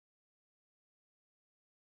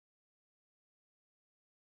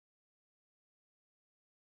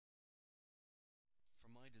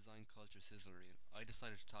my design culture sizzle reel, I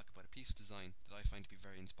decided to talk about a piece of design that I find to be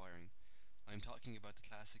very inspiring. I am talking about the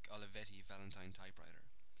classic Olivetti Valentine typewriter.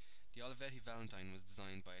 The Olivetti Valentine was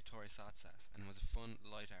designed by Ettore Sottsass and was a fun,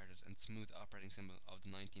 light-hearted and smooth operating symbol of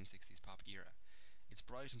the 1960s pop era. Its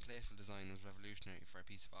bright and playful design was revolutionary for a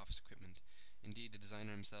piece of office equipment. Indeed, the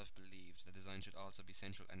designer himself believed that design should also be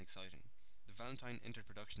central and exciting. The Valentine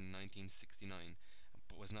entered production in 1969,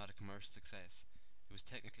 but was not a commercial success. It was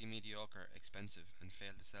technically mediocre, expensive, and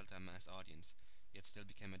failed to sell to a mass audience, yet still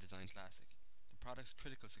became a design classic. The product's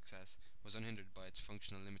critical success was unhindered by its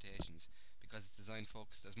functional limitations, because its design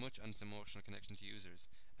focused as much on its emotional connection to users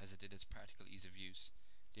as it did its practical ease of use.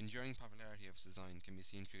 The enduring popularity of its design can be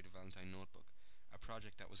seen through the Valentine Notebook, a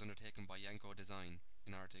project that was undertaken by Yanko Design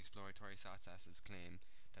in order to explore Ettore Sottsass's claim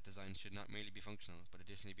that design should not merely be functional, but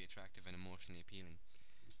additionally be attractive and emotionally appealing.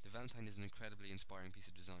 The Valentine is an incredibly inspiring piece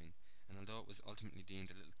of design, and although it was ultimately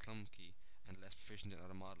deemed a little clunky and less proficient than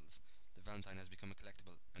other models, the Valentine has become a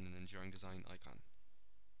collectible and an enduring design icon.